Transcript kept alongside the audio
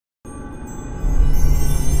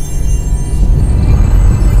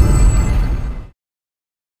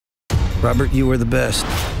Robert, you were the best.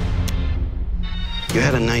 You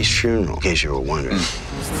had a nice funeral, in case you were wondering.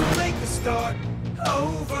 It's too late to start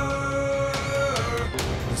over.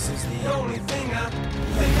 This is the only thing I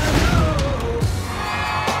know.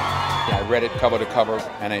 I read it cover to cover,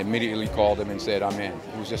 and I immediately called him and said, I'm in.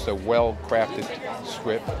 It was just a well-crafted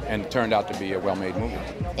script, and it turned out to be a well-made movie.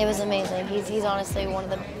 It was amazing. He's honestly one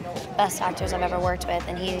of the best actors I've ever worked with,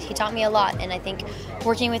 and he taught me a lot, and I think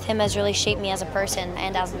working with him has really shaped me as a person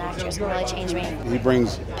and as an actress and really changed me. He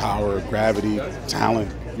brings power, gravity, talent.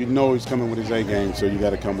 You know he's coming with his A game, so you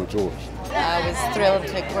got to come with yours. I was thrilled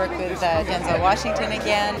to work with Denzel Washington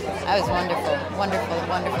again. That was wonderful,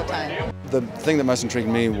 wonderful time. The thing that most intrigued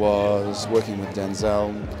me was working with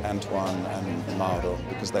Denzel, Antoine, and Mauro,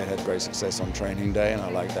 because they had great success on Training Day, and I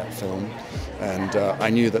liked that film. And I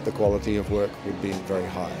knew that the quality of work would be very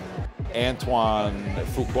high. Antoine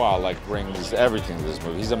Fuqua brings everything to this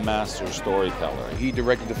movie. He's a master storyteller. He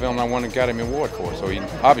directed the film I won an Academy Award for, so he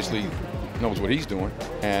obviously knows what he's doing,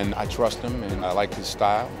 and I trust him, and I like his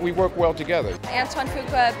style. We work well together. Antoine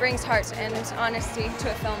Fuqua brings heart and honesty to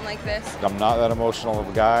a film like this. I'm not that emotional of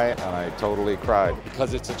a guy, and I totally cried.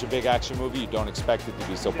 Because it's such a big action movie, you don't expect it to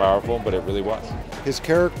be so powerful, but it really was. His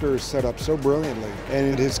character is set up so brilliantly,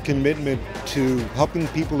 and his commitment to helping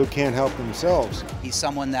people who can't help themselves. He's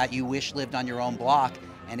someone that you wish lived on your own block,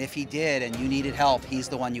 and if he did and you needed help, he's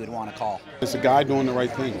the one you would want to call. It's a guy doing the right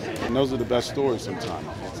thing, and those are the best stories sometimes.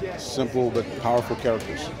 Simple but powerful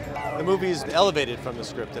characters. The movie is elevated from the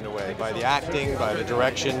script in a way, by the acting, by the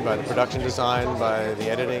direction, by the production design, by the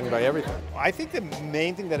editing, by everything. I think the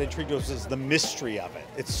main thing that intrigued us is the mystery of it.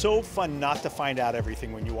 It's so fun not to find out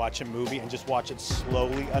everything when you watch a movie and just watch it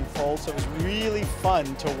slowly unfold. So it was really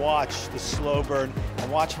fun to watch the slow burn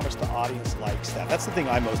and watch how much the audience likes that. That's the thing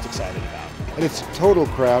I'm most excited about. And it's a total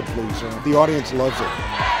crowd pleaser. The audience loves it.